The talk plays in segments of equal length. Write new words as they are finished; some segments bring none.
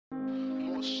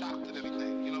more shocked than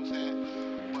anything, you know what I'm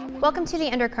saying? Welcome to the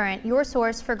Undercurrent, your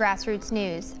source for grassroots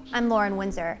news. I'm Lauren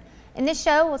Windsor. In this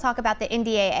show, we'll talk about the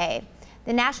NDAA,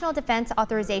 the National Defense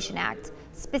Authorization Act,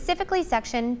 specifically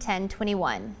Section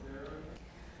 1021.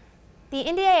 The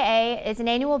NDAA is an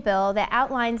annual bill that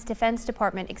outlines Defense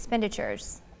Department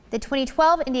expenditures. The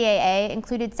 2012 NDAA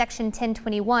included Section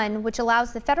 1021, which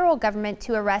allows the federal government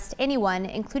to arrest anyone,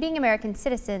 including American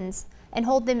citizens, and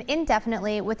hold them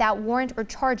indefinitely without warrant or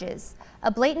charges,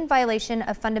 a blatant violation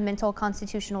of fundamental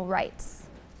constitutional rights.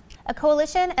 A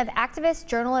coalition of activists,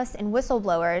 journalists, and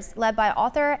whistleblowers, led by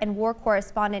author and war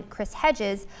correspondent Chris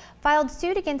Hedges, filed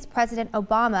suit against President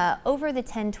Obama over the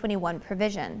 1021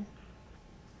 provision.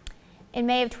 In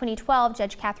May of 2012,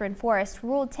 Judge Catherine Forrest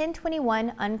ruled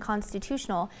 1021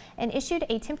 unconstitutional and issued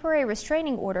a temporary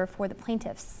restraining order for the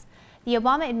plaintiffs. The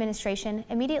Obama administration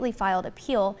immediately filed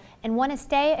appeal and won a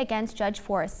stay against Judge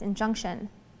Forrest's injunction.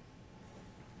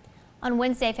 On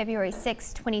Wednesday, February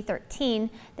 6, 2013,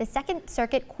 the Second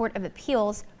Circuit Court of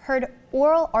Appeals heard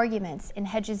oral arguments in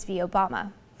Hedges v.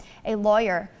 Obama. A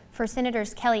lawyer for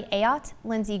Senators Kelly Ayotte,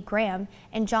 Lindsey Graham,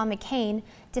 and John McCain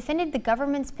defended the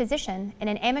government's position in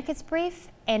an amicus brief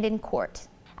and in court.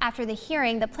 After the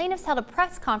hearing, the plaintiffs held a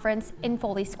press conference in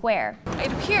Foley Square.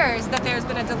 It appears that there's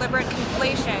been a deliberate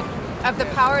conflation of the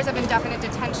powers of indefinite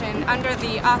detention under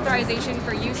the Authorization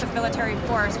for Use of Military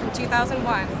Force from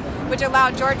 2001, which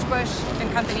allowed George Bush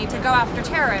and company to go after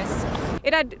terrorists.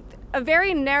 It had a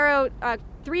very narrow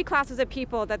three classes of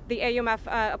people that the AUMF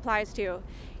applies to.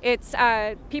 It's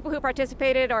people who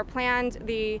participated or planned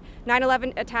the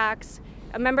 9/11 attacks,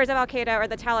 members of Al-Qaeda or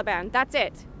the Taliban. That's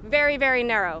it. Very, very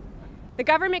narrow. The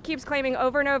government keeps claiming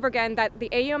over and over again that the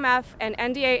AUMF and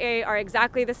NDAA are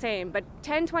exactly the same, but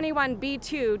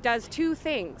 1021b2 does two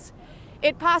things.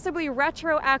 It possibly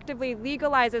retroactively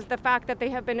legalizes the fact that they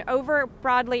have been over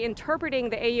broadly interpreting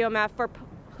the AUMF for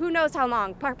who knows how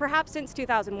long, perhaps since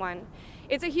 2001.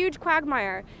 It's a huge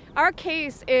quagmire. Our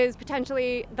case is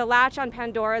potentially the latch on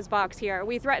Pandora's box here.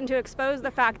 We threaten to expose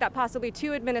the fact that possibly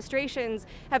two administrations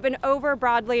have been over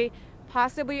broadly,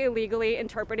 possibly illegally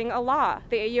interpreting a law,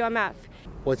 the AUMF.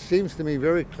 What seems to me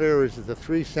very clear is that the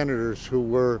three senators who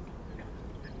were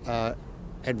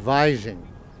advising,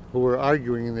 who were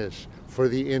arguing this for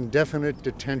the indefinite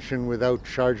detention without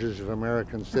charges of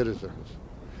American citizens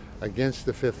against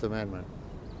the Fifth Amendment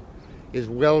is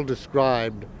well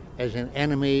described as an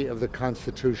enemy of the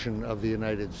Constitution of the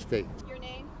United States. Your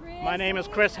name, Chris? My name is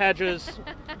Chris Hedges.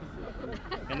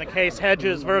 In the case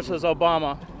Hedges versus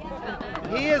Obama.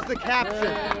 He is the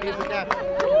captain. He's the captain.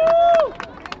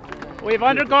 We've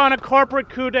undergone a corporate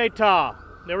coup d'etat.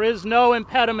 There is no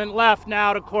impediment left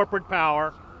now to corporate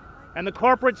power, and the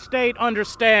corporate state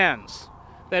understands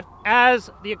that as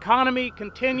the economy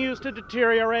continues to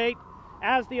deteriorate,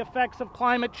 as the effects of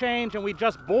climate change, and we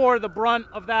just bore the brunt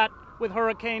of that with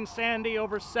Hurricane Sandy,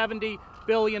 over $70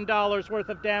 billion worth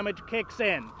of damage kicks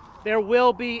in, there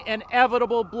will be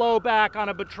inevitable blowback on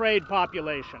a betrayed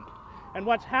population. And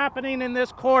what's happening in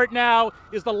this court now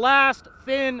is the last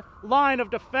thin line of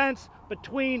defense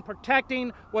between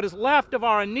protecting what is left of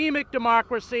our anemic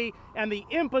democracy and the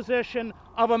imposition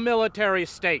of a military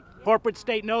state. Corporate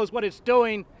state knows what it's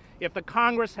doing. If the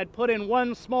Congress had put in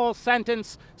one small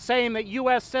sentence saying that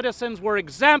U.S. citizens were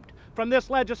exempt from this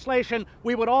legislation,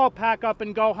 we would all pack up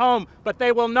and go home, but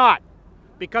they will not.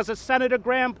 Because as Senator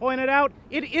Graham pointed out,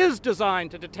 it is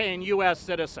designed to detain U.S.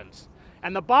 citizens.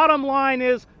 And the bottom line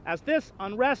is, as this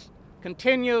unrest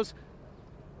continues,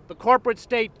 the corporate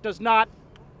state does not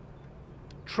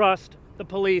trust the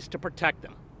police to protect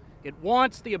them. It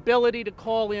wants the ability to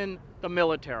call in the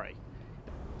military.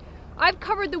 I've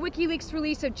covered the WikiLeaks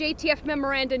release of JTF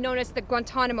memoranda known as the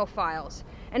Guantanamo Files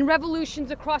and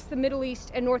revolutions across the Middle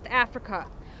East and North Africa.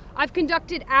 I've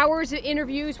conducted hours of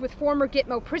interviews with former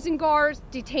Gitmo prison guards,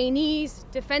 detainees,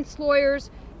 defense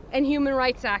lawyers, and human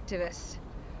rights activists.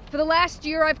 For the last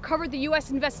year, I've covered the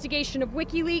U.S. investigation of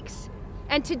WikiLeaks,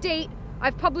 and to date,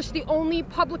 I've published the only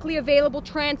publicly available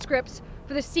transcripts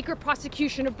for the secret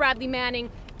prosecution of Bradley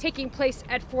Manning taking place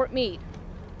at Fort Meade.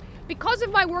 Because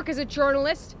of my work as a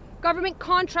journalist, government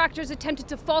contractors attempted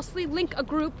to falsely link a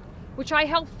group, which I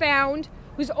helped found,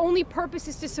 whose only purpose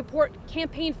is to support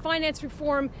campaign finance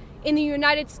reform in the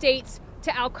United States,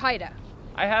 to Al-Qaeda.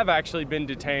 I have actually been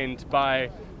detained by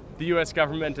the U.S.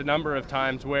 government a number of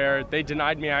times where they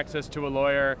denied me access to a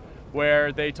lawyer,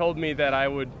 where they told me that I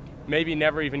would maybe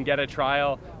never even get a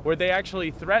trial, where they actually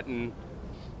threaten.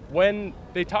 When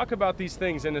they talk about these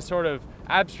things in a sort of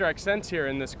abstract sense here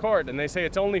in this court, and they say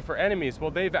it's only for enemies,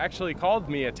 well, they've actually called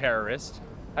me a terrorist.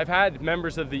 I've had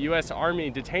members of the U.S.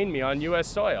 Army detain me on U.S.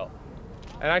 soil.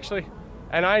 And actually,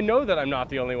 And I know that I'm not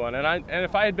the only one. And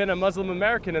if I had been a Muslim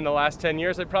American in the last 10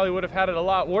 years, I probably would have had it a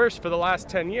lot worse for the last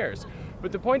 10 years.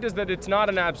 But the point is that it's not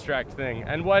an abstract thing.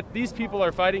 And what these people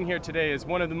are fighting here today is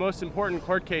one of the most important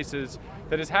court cases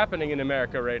that is happening in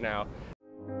America right now.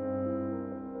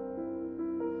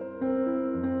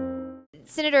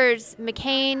 Senators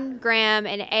McCain, Graham,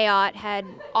 and Ayotte had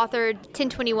authored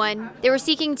 1021. They were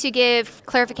seeking to give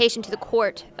clarification to the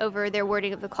court over their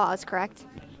wording of the clause, correct?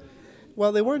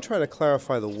 Well, they weren't trying to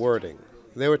clarify the wording.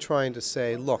 They were trying to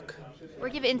say, look. Or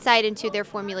give insight into their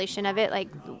formulation of it, like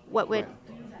what would...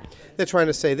 They're trying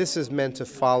to say this is meant to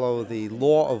follow the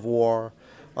law of war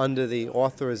under the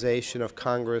authorization of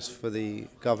Congress for the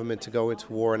government to go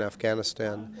into war in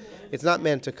Afghanistan. It's not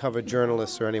meant to cover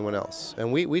journalists or anyone else.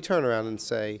 And we turn around and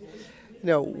say,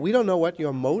 we don't know what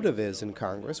your motive is in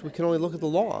Congress. We can only look at the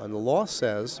law. And the law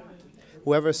says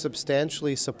whoever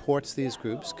substantially supports these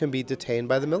groups can be detained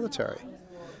by the military.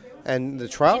 And the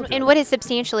trial... And what does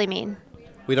substantially mean?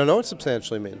 We don't know what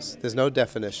substantially means. There's no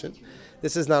definition.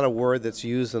 This is not a word that's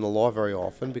used in the law very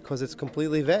often because it's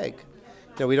completely vague.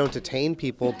 We don't detain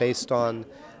people based on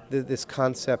this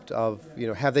concept of,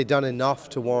 have they done enough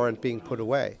to warrant being put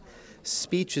away?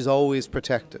 Speech is always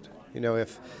protected.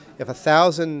 If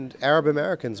 1,000 Arab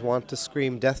Americans want to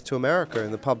scream death to America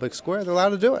in the public square, they're allowed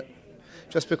to do it.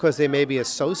 Just because they may be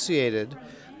associated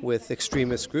with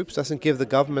extremist groups doesn't give the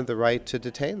government the right to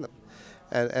detain them.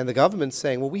 And the government's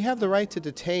saying, well, we have the right to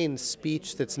detain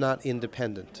speech that's not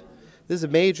independent. This is a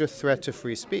major threat to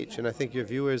free speech, and I think your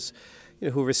viewers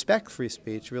who respect free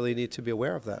speech really need to be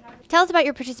aware of that. Tell us about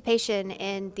your participation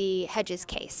in the Hedges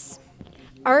case.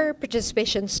 Our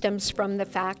participation stems from the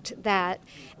fact that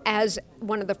as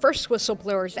one of the first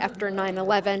whistleblowers after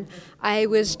 9/11, I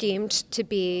was deemed to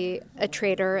be a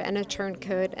traitor and a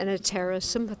turncoat and a terrorist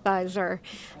sympathizer.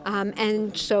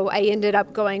 And so I ended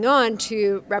up going on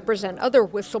to represent other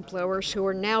whistleblowers who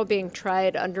are now being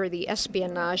tried under the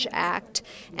Espionage Act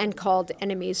and called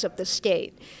enemies of the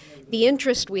state. The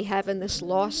interest we have in this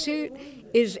lawsuit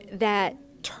is that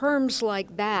terms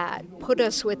like that put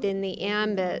us within the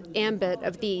ambit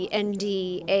of the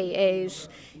NDAA's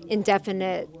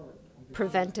indefinite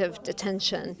preventive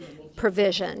detention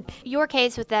provision. Your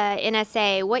case with the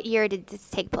NSA, what year did this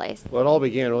take place? Well, it all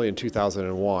began really in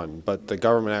 2001, but the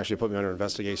government actually put me under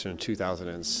investigation in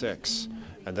 2006,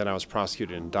 and then I was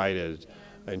prosecuted and indicted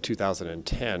in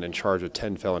 2010 and charged with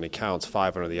 10 felony counts,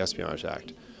 5 under the Espionage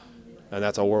Act. And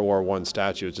that's a World War I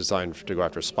statute designed to go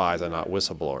after spies and not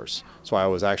whistleblowers. So I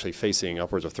was actually facing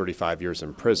upwards of 35 years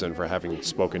in prison for having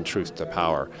spoken truth to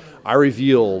power. I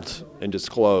revealed and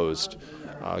disclosed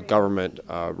government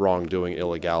wrongdoing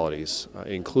illegalities,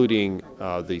 including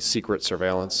the secret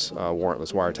surveillance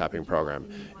warrantless wiretapping program,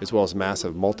 as well as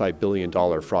massive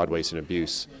multi-billion-dollar fraud, waste, and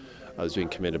abuse that was being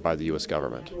committed by the U.S.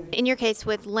 government. In your case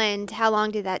with Lind, how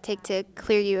long did that take to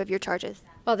clear you of your charges?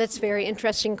 Well, that's a very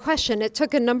interesting question. It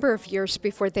took a number of years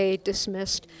before they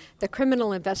dismissed the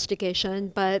criminal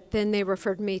investigation, but then they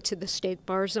referred me to the state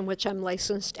bars in which I'm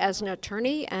licensed as an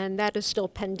attorney, and that is still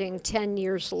pending 10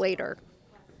 years later.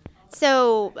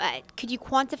 So could you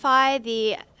quantify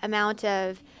the amount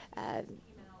of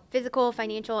physical,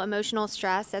 financial, emotional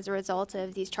stress as a result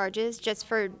of these charges just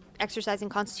for exercising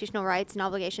constitutional rights and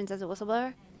obligations as a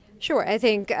whistleblower? Sure. I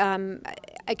think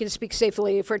I can speak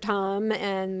safely for Tom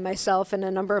and myself and a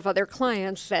number of other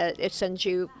clients that it sends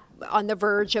you on the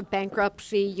verge of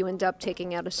bankruptcy. You end up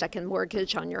taking out a second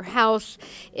mortgage on your house.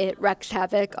 It wreaks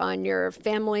havoc on your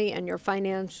family and your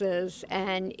finances,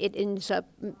 and it ends up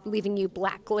leaving you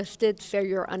blacklisted, so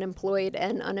you're unemployed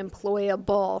and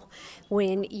unemployable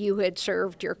when you had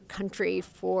served your country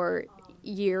for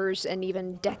years and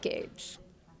even decades.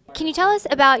 Can you tell us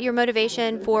about your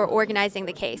motivation for organizing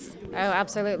the case? Oh,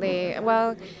 absolutely.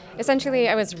 Well, essentially,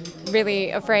 I was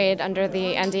really afraid under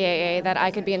the NDAA that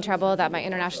I could be in trouble, that my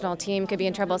international team could be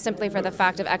in trouble simply for the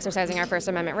fact of exercising our First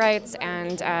Amendment rights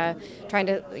and trying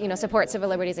to, support civil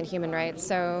liberties and human rights.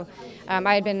 So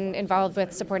I had been involved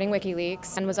with supporting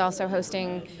WikiLeaks and was also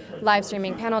hosting live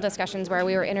streaming panel discussions where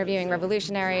we were interviewing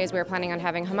revolutionaries. We were planning on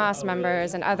having Hamas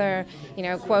members and other,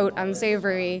 quote,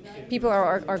 unsavory people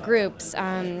or groups.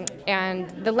 And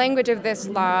the language of this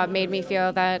law made me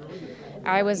feel that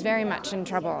I was very much in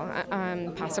trouble,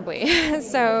 possibly.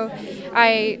 So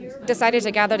I decided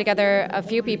to gather together a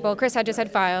few people. Chris Hedges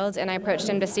had filed, and I approached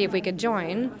him to see if we could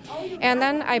join. And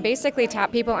then I basically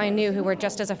tapped people I knew who were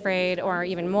just as afraid or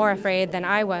even more afraid than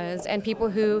I was, and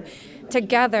people who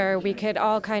together we could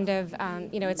all kind of,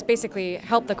 it's basically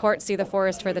help the court see the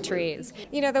forest for the trees.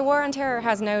 The war on terror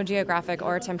has no geographic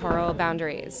or temporal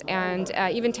boundaries, and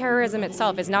even terrorism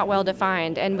itself is not well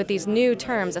defined. And with these new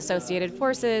terms, associated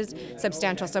forces,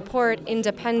 substantial support,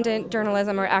 independent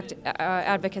journalism or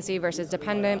advocacy versus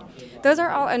dependent, those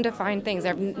are all undefined things.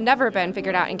 They've never been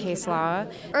figured out in case law.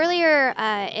 Earlier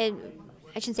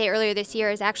I shouldn't say earlier this year,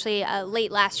 is actually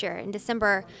late last year. In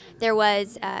December, there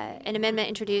was an amendment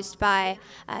introduced by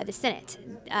the Senate.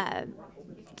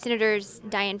 Senators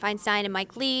Dianne Feinstein and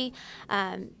Mike Lee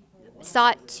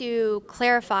sought to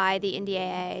clarify the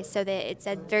NDAA so that it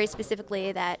said very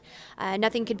specifically that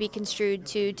nothing could be construed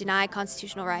to deny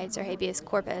constitutional rights or habeas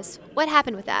corpus. What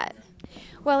happened with that?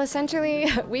 Well, essentially,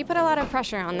 we put a lot of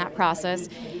pressure on that process,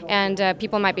 and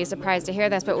people might be surprised to hear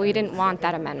this, but we didn't want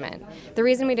that amendment. The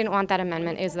reason we didn't want that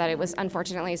amendment is that it was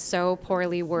unfortunately so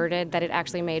poorly worded that it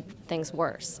actually made things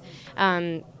worse.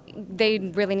 They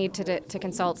really need to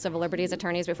consult civil liberties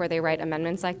attorneys before they write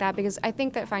amendments like that, because I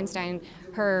think that Feinstein,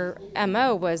 her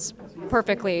MO was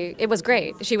it was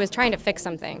great. She was trying to fix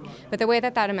something. But the way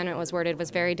that amendment was worded was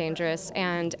very dangerous.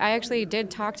 And I actually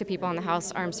did talk to people on the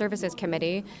House Armed Services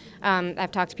Committee.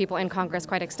 I've talked to people in Congress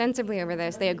quite extensively over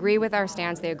this. They agree with our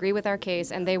stance, they agree with our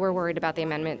case, and they were worried about the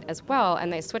amendment as well,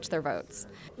 and they switched their votes.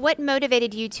 What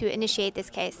motivated you to initiate this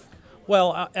case?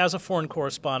 Well, as a foreign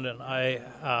correspondent, I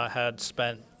had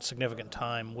spent significant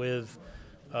time with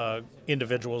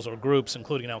individuals or groups,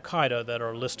 including al-Qaeda, that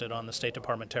are listed on the State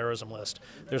Department terrorism list.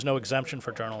 There's no exemption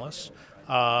for journalists.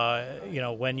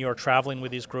 When you're traveling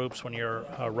with these groups, when you're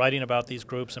writing about these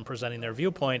groups and presenting their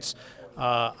viewpoints,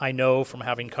 I know from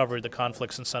having covered the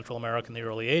conflicts in Central America in the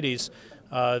early 80s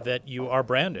that you are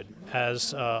branded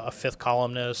as a fifth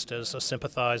columnist, as a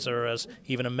sympathizer, as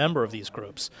even a member of these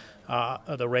groups.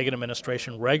 The Reagan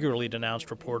administration regularly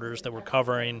denounced reporters that were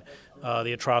covering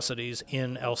the atrocities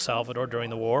in El Salvador during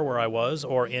the war, where I was,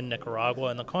 or in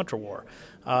Nicaragua in the Contra War.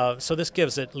 So this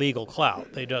gives it legal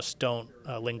clout. They just don't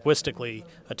linguistically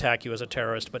attack you as a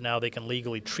terrorist, but now they can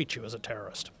legally treat you as a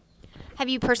terrorist. Have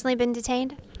you personally been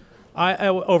detained?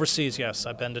 Overseas, yes.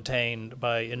 I've been detained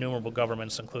by innumerable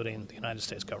governments, including the United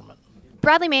States government.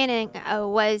 Bradley Manning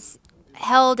was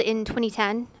held in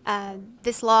 2010.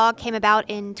 This law came about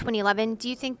in 2011. Do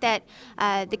you think that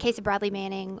the case of Bradley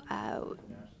Manning,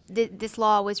 this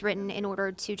law was written in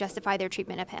order to justify their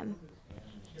treatment of him?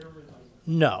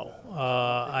 No.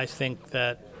 I think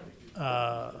that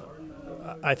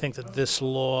this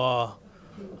law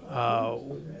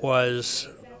was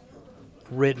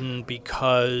written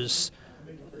because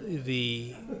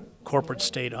the corporate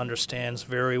state understands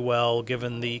very well,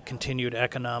 given the continued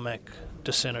economic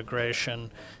disintegration,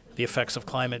 the effects of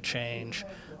climate change,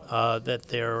 that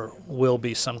there will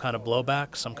be some kind of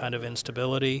blowback, some kind of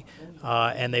instability,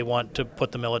 and they want to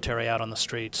put the military out on the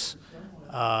streets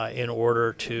in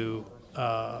order to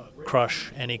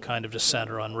crush any kind of dissent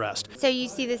or unrest. So you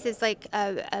see this as like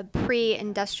a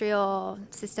pre-industrial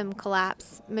system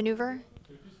collapse maneuver?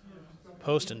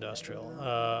 Post-industrial.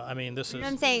 This is... You know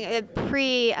what I'm saying? A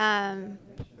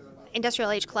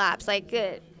pre-industrial age collapse, like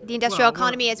the industrial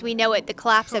economy as we know it, the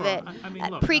collapse of it.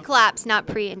 Look, pre-collapse, not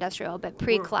pre-industrial, but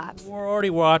pre-collapse. We're already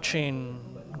watching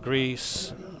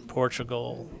Greece,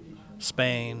 Portugal,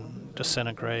 Spain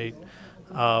disintegrate.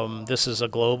 This is a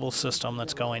global system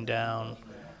that's going down.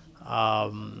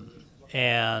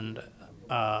 And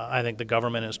I think the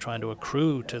government is trying to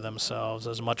accrue to themselves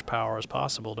as much power as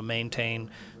possible to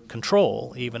maintain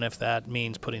control, even if that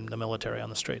means putting the military on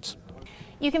the streets.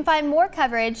 You can find more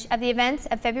coverage of the events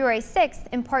of February 6th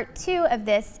in Part 2 of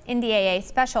this NDAA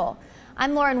special.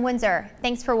 I'm Lauren Windsor.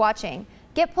 Thanks for watching.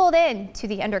 Get pulled in to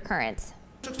the Undercurrent.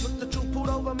 With the truth pulled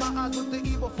over my eyes with the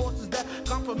evil forces that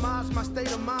compromise my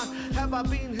state of mind. Have I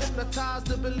been hypnotized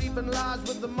to believe in lies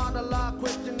with the monologue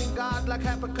questioning God like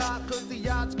Habakkuk? Cause the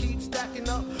odds keep stacking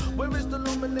up. Where is the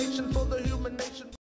illumination for the human nation?